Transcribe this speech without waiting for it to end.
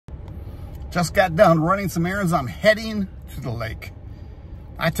Just got done running some errands. I'm heading to the lake.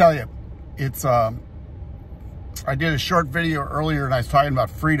 I tell you, it's, I did a short video earlier and I was talking about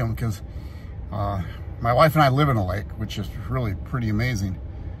freedom because my wife and I live in a lake, which is really pretty amazing.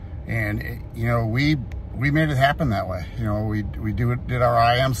 And, you know, we made it happen that way. You know, we did our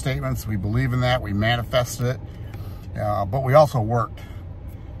I am statements. We believe in that. We manifested it. But we also worked.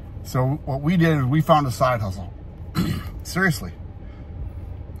 So what we did is we found a side hustle. Seriously.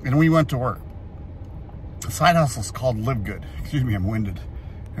 And we went to work. The side hustle is called LiveGood. Excuse me, I'm winded.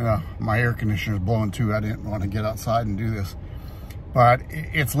 My air conditioner is blowing too. I didn't want to get outside and do this. But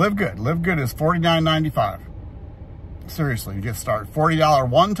it's LiveGood. LiveGood is $49.95. Seriously, to get started. $40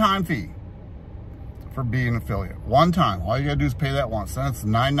 one-time fee for being an affiliate. One time. All you got to do is pay that once. Then it's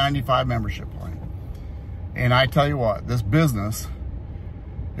 $9.95 membership plan. And I tell you what, this business,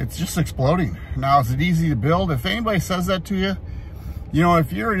 it's just exploding. Now, is it easy to build? If anybody says that to you, you know,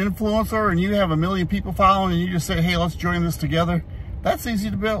 if you're an influencer and you have 1 million people following and you just say, hey, let's join this together, that's easy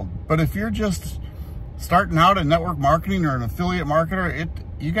to build. But if you're just starting out in network marketing or an affiliate marketer,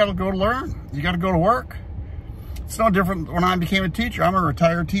 you got to go to learn. You got to go to work. It's no different when I became a teacher. I'm a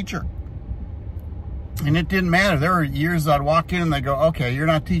retired teacher. And it didn't matter. There were years I'd walk in and they go, okay, you're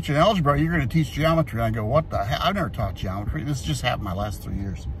not teaching algebra, you're going to teach geometry. And I go, what the hell? I've never taught geometry. This just happened my last 3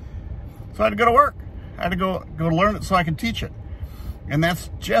 years. So I had to go to work. I had to go learn it so I could teach it. And that's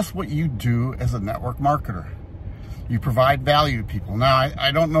just what you do as a network marketer. You provide value to people. Now,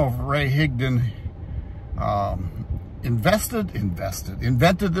 I don't know if Ray Higdon invented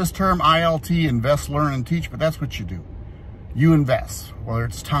this term, ILT, invest, learn, and teach, but that's what you do. You invest, whether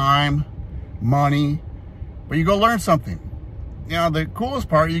it's time, money, but you go learn something. You know, the coolest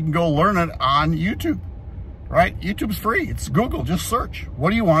part, you can go learn it on YouTube, right? YouTube's free. It's Google. Just search.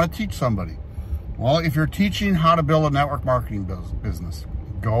 What do you want to teach somebody? Well, if you're teaching how to build a network marketing business,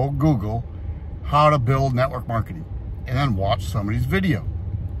 go Google how to build network marketing and then watch somebody's video.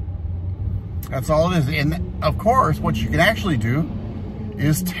 That's all it is. And of course, what you can actually do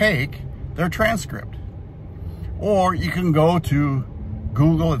is take their transcript. Or you can go to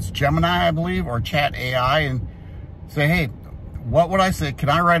Google, it's Gemini, I believe, or Chat AI, and say, hey, what would I say? Can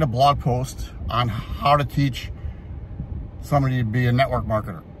I write a blog post on how to teach somebody to be a network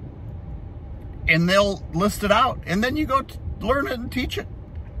marketer? And they'll list it out. And then you go learn it and teach it.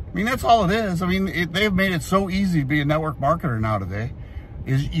 I mean, that's all it is. I mean, they've made it so easy to be a network marketer now today,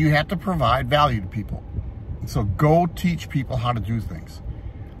 is you have to provide value to people. So go teach people how to do things.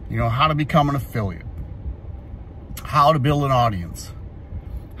 You know, how to become an affiliate, how to build an audience,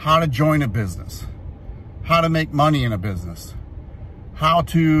 how to join a business, how to make money in a business, how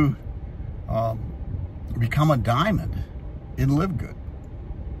to become a diamond in LiveGood.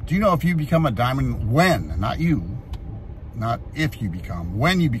 Do you know if you become a diamond, when, not you, not if you become,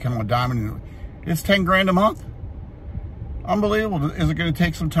 when you become a diamond, it's 10 grand a month. Unbelievable. Is it going to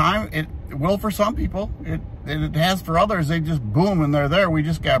take some time? It will for some people. It has for others. They just boom and they're there. We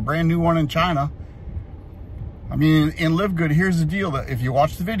just got a brand new one in China. I mean, in LiveGood, here's the deal. That if you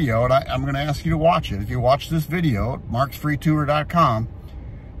watch the video, and I'm going to ask you to watch it. If you watch this video at marksfreetour.com,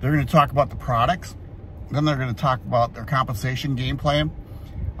 they're going to talk about the products. Then they're going to talk about their compensation game plan.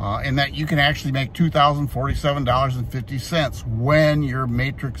 And that you can actually make $2,047.50 when your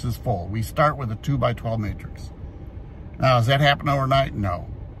matrix is full. We start with a 2x12 matrix. Now, does that happen overnight? No.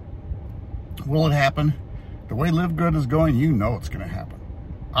 Will it happen? The way LiveGood is going, you know it's going to happen.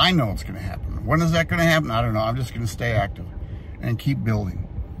 I know it's going to happen. When is that going to happen? I don't know. I'm just going to stay active and keep building.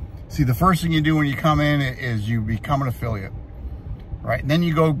 See, the first thing you do when you come in is you become an affiliate, right? And then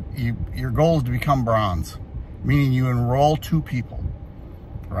you go, your goal is to become bronze, meaning you enroll 2 people.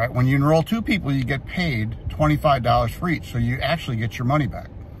 Right? When you enroll 2 people, you get paid $25 for each. So you actually get your money back.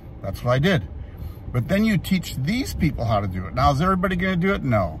 That's what I did. But then you teach these people how to do it. Now, is everybody going to do it?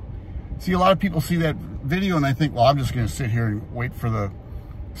 No. See, a lot of people see that video and they think, well, I'm just going to sit here and wait for the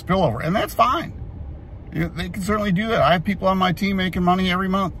spillover. And that's fine. You know, they can certainly do that. I have people on my team making money every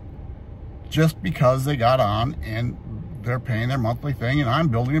month just because they got on and they're paying their monthly thing and I'm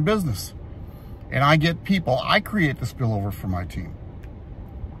building a business. And I get people, I create the spillover for my team.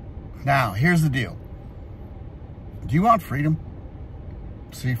 Now, here's the deal. Do you want freedom?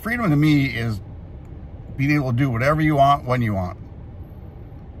 See, freedom to me is being able to do whatever you want, when you want.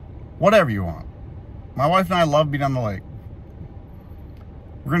 Whatever you want. My wife and I love being on the lake.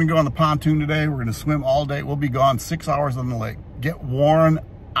 We're going to go on the pontoon today. We're going to swim all day. We'll be gone 6 hours on the lake. Get worn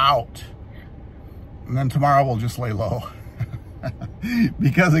out. And then tomorrow we'll just lay low.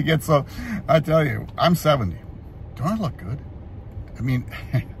 Because it gets so... I tell you, I'm 70. Don't I look good? I mean...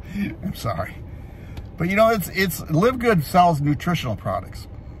 I'm sorry. But you know, it's LiveGood sells nutritional products.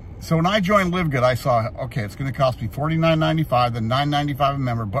 So when I joined LiveGood, I saw, okay, it's going to cost me $49.95, then $9.95 a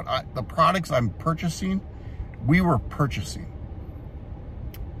member, but the products I'm purchasing, we were purchasing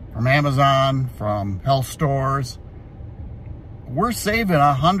from Amazon, from health stores. We're saving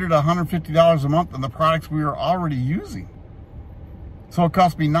 $100, $150 a month on the products we were already using. So it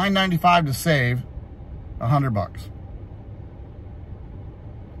cost me $9.95 to save $100.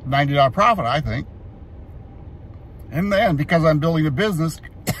 $90 profit, I think. And then, because I'm building a business,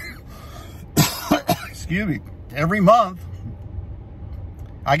 excuse me, every month,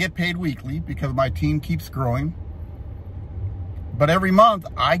 I get paid weekly because my team keeps growing. But every month,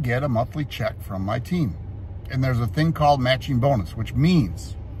 I get a monthly check from my team. And there's a thing called matching bonus, which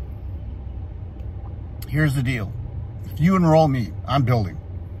means, here's the deal. If you enroll me, I'm building.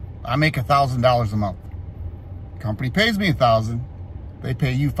 I make $1,000 a month. Company pays me $1,000. They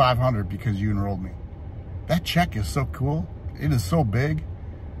pay you $500 because you enrolled me. That check is so cool. It is so big.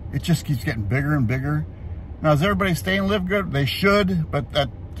 It just keeps getting bigger and bigger. Now, does everybody stay and live good? They should, but that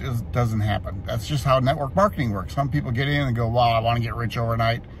just doesn't happen. That's just how network marketing works. Some people get in and go, wow, I want to get rich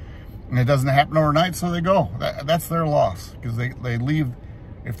overnight. And it doesn't happen overnight, so they go. That's their loss, because they leave.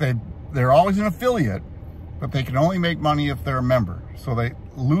 If they're always an affiliate, but they can only make money if they're a member. So they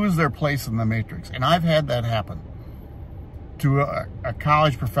lose their place in the matrix. And I've had that happen to a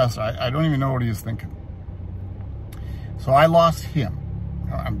college professor. I don't even know what he was thinking. So I lost him.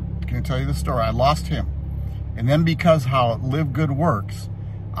 I'm going to tell you the story. I lost him. And then, because how LiveGood works,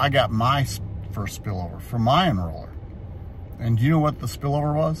 I got my first spillover from my enroller. And do you know what the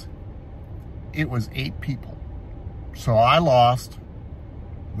spillover was? It was 8 people. So I lost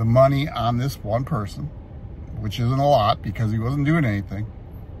the money on this one person, which isn't a lot because he wasn't doing anything,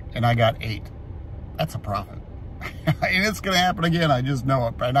 and I got 8. That's a profit. And it's going to happen again. I just know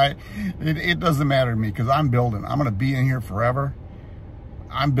it. And it doesn't matter to me, because I'm building. I'm going to be in here forever.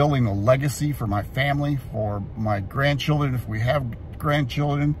 I'm building a legacy for my family, for my grandchildren, if we have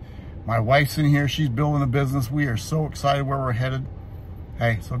grandchildren. My wife's in here. She's building a business. We are so excited where we're headed.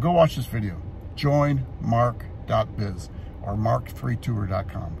 Hey, so go watch this video. Join mark.biz or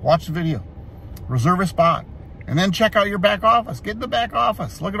mark3tour.com. Watch the video. Reserve a spot. And then check out your back office. Get in the back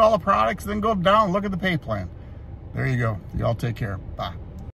office. Look at all the products. Then go down. Look at the pay plan. There you go. Y'all take care. Bye.